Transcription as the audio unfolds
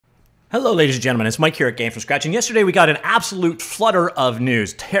Hello, ladies and gentlemen. It's Mike here at Game From Scratch, and yesterday we got an absolute flutter of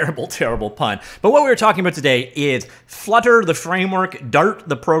news. Terrible, terrible pun. But what we were talking about today is Flutter, the framework, Dart,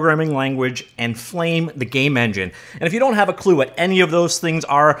 the programming language, and Flame, the game engine. And if you don't have a clue what any of those things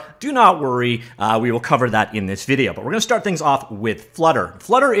are, do not worry. We will cover that in this video. But we're going to start things off with Flutter.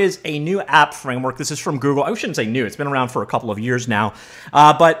 Flutter is a new app framework. This is from Google. I shouldn't say new. It's been around for a couple of years now.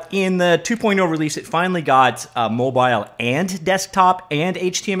 But in the 2.0 release, it finally got mobile and desktop and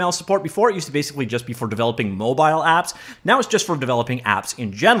HTML support. Before, it used to basically just be for developing mobile apps. Now it's just for developing apps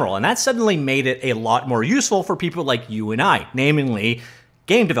in general. And that suddenly made it a lot more useful for people like you and I, namely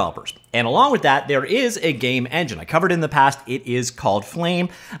game developers. And along with that, there is a game engine. I covered in the past, it is called Flame.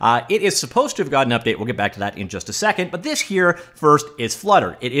 It is supposed to have got an update. We'll get back to that in just a second. But this here first is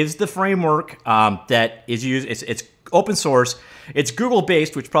Flutter. It is the framework that is used. It's open source. It's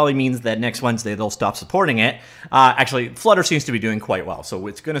Google-based, which probably means that next Wednesday they'll stop supporting it. Actually, Flutter seems to be doing quite well, so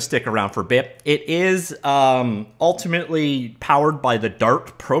it's going to stick around for a bit. It is ultimately powered by the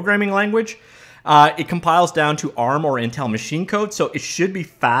Dart programming language. It compiles down to ARM or Intel machine code, so it should be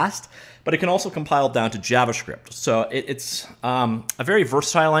fast, but it can also compile down to JavaScript. So it's a very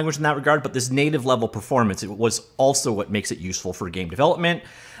versatile language in that regard, but this native level performance, it was also what makes it useful for game development.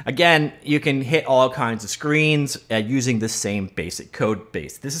 Again, you can hit all kinds of screens using the same basic code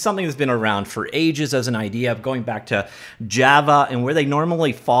base. This is something that's been around for ages as an idea, going back to Java, and where they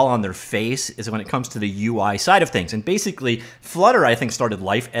normally fall on their face is when it comes to the UI side of things. And basically, Flutter, I think, started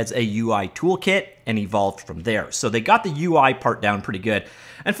life as a UI toolkit and evolved from there. So they got the UI part down pretty good.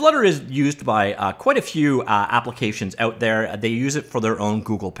 And Flutter is used by quite a few applications out there. They use it for their own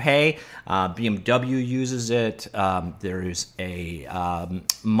Google Pay. BMW uses it. There is a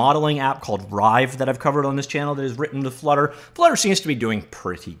modeling app called Rive that I've covered on this channel that is written with Flutter. Flutter seems to be doing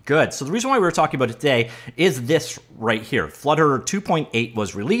pretty good. So the reason why we're talking about it today is this right here. Flutter 2.8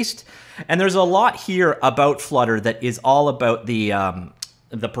 was released, and there's a lot here about Flutter that is all about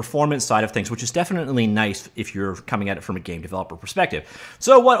the performance side of things, which is definitely nice if you're coming at it from a game developer perspective.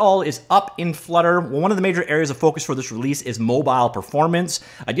 So what all is up in Flutter? Well, one of the major areas of focus for this release is mobile performance.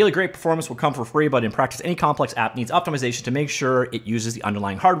 Ideally, great performance will come for free, but in practice, any complex app needs optimization to make sure it uses the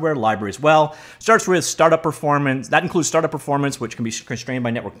underlying hardware library as well. Starts with startup performance. That includes startup performance, which can be constrained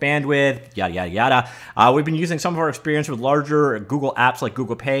by network bandwidth, yada, yada, yada. We've been using some of our experience with larger Google apps like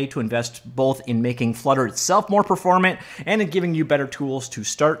Google Pay to invest both in making Flutter itself more performant and in giving you better tools to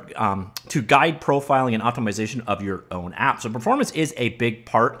start to guide profiling and optimization of your own app. So performance is a big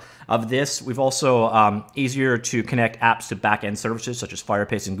part of this. We've also easier to connect apps to back-end services such as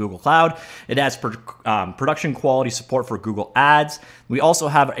Fireplace and Google Cloud. It adds production quality support for Google Ads. We also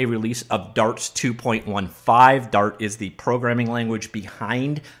have a release of Dart 2.15. Dart is the programming language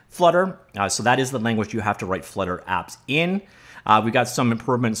behind Flutter. So that is the language you have to write Flutter apps in. We got some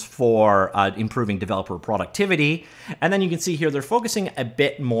improvements for improving developer productivity. And then you can see here they're focusing a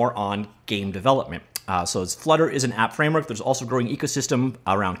bit more on game development. So Flutter is an app framework. There's also a growing ecosystem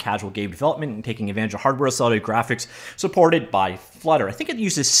around casual game development and taking advantage of hardware-accelerated graphics supported by Flutter. I think it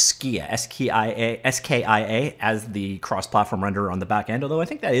uses Skia, S-K-I-A, as the cross-platform renderer on the back end, although I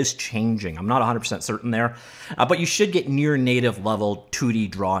think that is changing. I'm not 100% certain there. But you should get near-native level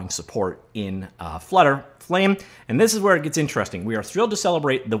 2D drawing support in Flutter. Flame, and this is where it gets interesting. We are thrilled to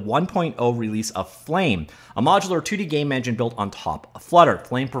celebrate the 1.0 release of Flame, a modular 2D game engine built on top of Flutter.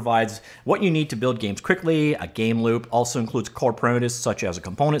 Flame provides what you need to build games quickly. A game loop also includes core primitives such as a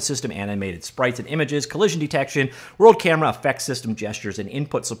component system, animated sprites and images, collision detection, world camera, effect system, gestures, and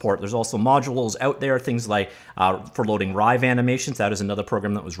input support. There's also modules out there, things like for loading Rive animations. That is another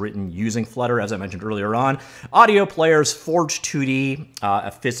program that was written using Flutter, as I mentioned earlier on. Audio players, Forge 2D,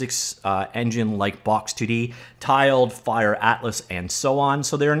 a physics engine like Box 2D, Tiled, Fire, Atlas, and so on.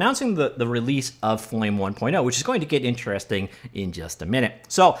 So they're announcing the release of Flame 1.0, which is going to get interesting in just a minute.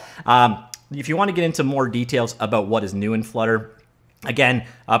 So if you want to get into more details about what is new in Flutter, again,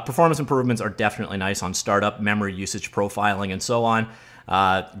 performance improvements are definitely nice on startup, memory usage profiling, and so on.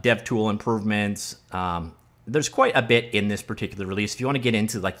 Dev tool improvements. There's quite a bit in this particular release. If you want to get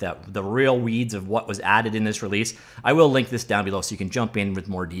into like the real weeds of what was added in this release, I will link this down below so you can jump in with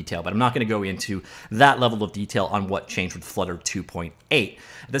more detail, but I'm not going to go into that level of detail on what changed with Flutter 2.8.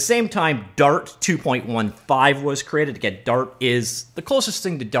 At the same time, Dart 2.15 was created. Again, Dart is the closest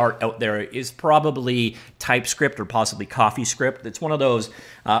thing to Dart out there is probably TypeScript or possibly CoffeeScript. It's one of those,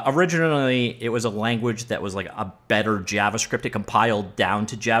 originally it was a language that was like a better JavaScript. It compiled down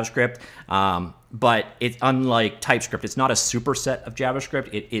to JavaScript. but it's unlike TypeScript. It's not a superset of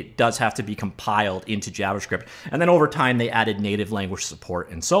JavaScript. It does have to be compiled into JavaScript. And then over time, they added native language support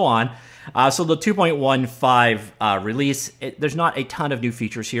and so on. So the 2.15 release, there's not a ton of new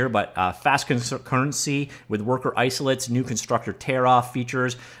features here, but fast concurrency with worker isolates, new constructor tear-off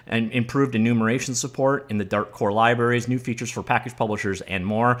features, and improved enumeration support in the Dart core libraries, new features for package publishers, and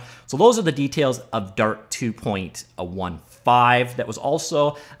more. So those are the details of Dart 2.15. That was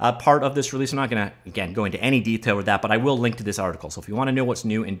also part of this release. I'm not going to, again, go into any detail with that, but I will link to this article. So if you want to know what's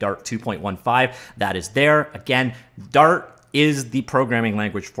new in Dart 2.15, that is there. Again, Dart is the programming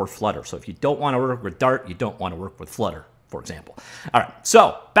language for Flutter. So if you don't want to work with Dart, you don't want to work with Flutter, for example. All right,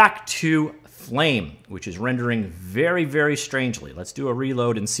 so back to Flame, which is rendering very, very strangely. Let's do a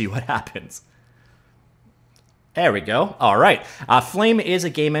reload and see what happens. There we go. All right. Flame is a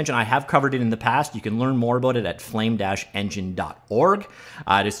game engine. I have covered it in the past. You can learn more about it at flame-engine.org.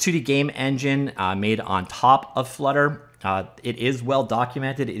 It is a 2D game engine made on top of Flutter. It is well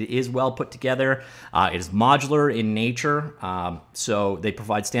documented. It is well put together. It is modular in nature. So they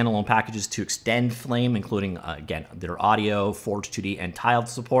provide standalone packages to extend Flame, including, again, their audio, Forge 2D, and tiled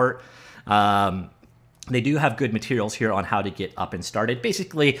support. They do have good materials here on how to get up and started.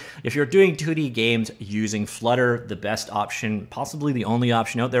 Basically, if you're doing 2D games using Flutter, the best option, possibly the only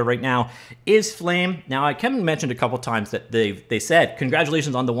option out there right now, is Flame. Now, I Kevin mentioned a couple times that they said,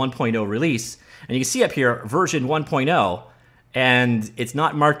 congratulations on the 1.0 release. And you can see up here, version 1.0, and it's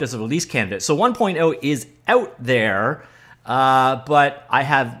not marked as a release candidate. So 1.0 is out there, but I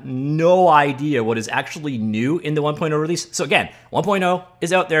have no idea what is actually new in the 1.0 release. So again, 1.0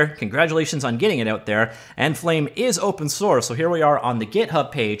 is out there. Congratulations on getting it out there. And Flame is open source. So here we are on the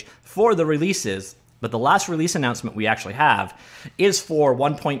GitHub page for the releases. But the last release announcement we actually have is for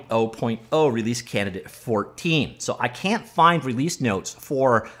 1.0.0 release candidate 14. So I can't find release notes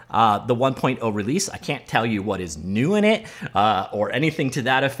for the 1.0 release. I can't tell you what is new in it or anything to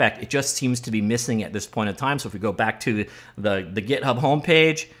that effect. It just seems to be missing at this point in time. So if we go back to the GitHub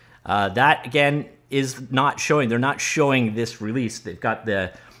homepage, that again is not showing. They're not showing this release. They've got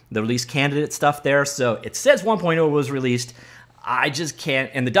the release candidate stuff there. So it says 1.0 was released. I just can't,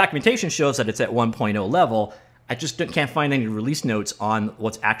 and the documentation shows that it's at 1.0 level. I just can't find any release notes on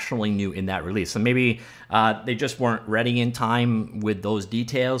what's actually new in that release. So maybe they just weren't ready in time with those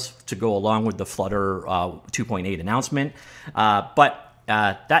details to go along with the Flutter 2.8 announcement. But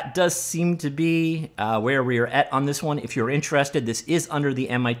that does seem to be where we are at on this one. If you're interested, this is under the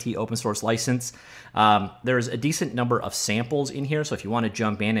MIT open source license. There's a decent number of samples in here. So if you want to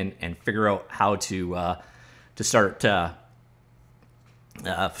jump in and figure out how to start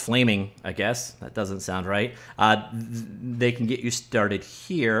flaming, I guess that doesn't sound right. They can get you started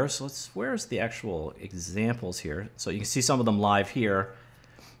here. So where's the actual examples here? So you can see some of them live here.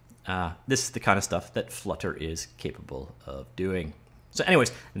 This is the kind of stuff that Flutter is capable of doing. So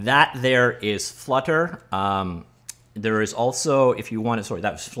anyways, that there is Flutter. There is also, if you want to, sorry,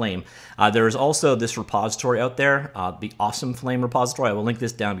 that was Flame. There is also this repository out there, the Awesome Flame repository. I will link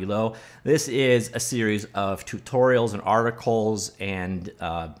this down below. This is a series of tutorials and articles and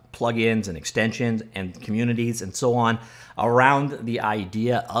plugins and extensions and communities and so on around the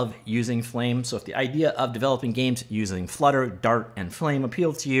idea of using Flame. So if the idea of developing games using Flutter, Dart, and Flame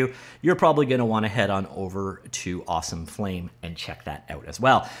appeals to you, you're probably going to want to head on over to Awesome Flame and check that out as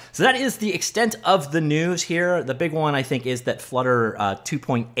well. So that is the extent of the news here. The big one, I think, is that Flutter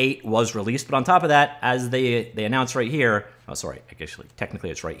 2.8 was released. But on top of that, as they announced right here, oh, sorry, actually, technically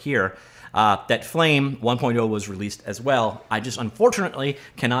it's right here, that Flame 1.0 was released as well. I just unfortunately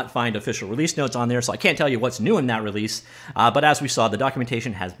cannot find official release notes on there, so I can't tell you what's new in that release. But as we saw, the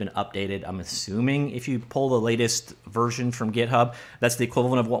documentation has been updated. I'm assuming if you pull the latest version from GitHub, that's the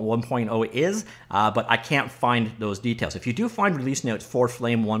equivalent of what 1.0 is, but I can't find those details. If you do find release notes for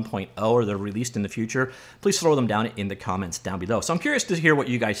Flame 1.0 or they're released in the future, please throw them down in the comments down below. So I'm curious to hear what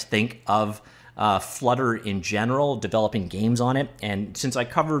you guys think of Flutter in general, developing games on it. And since I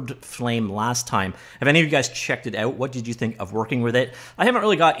covered Flame last time, have any of you guys checked it out? What did you think of working with it? I haven't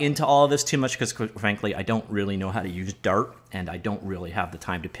really got into all of this too much because, frankly, I don't really know how to use Dart, and I don't really have the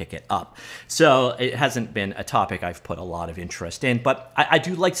time to pick it up. So it hasn't been a topic I've put a lot of interest in, but I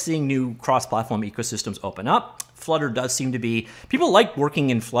do like seeing new cross-platform ecosystems open up. Flutter does seem to be, people like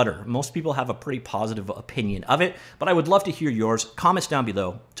working in Flutter. Most people have a pretty positive opinion of it, but I would love to hear yours. Comments down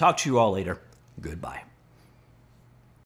below. Talk to you all later. Goodbye.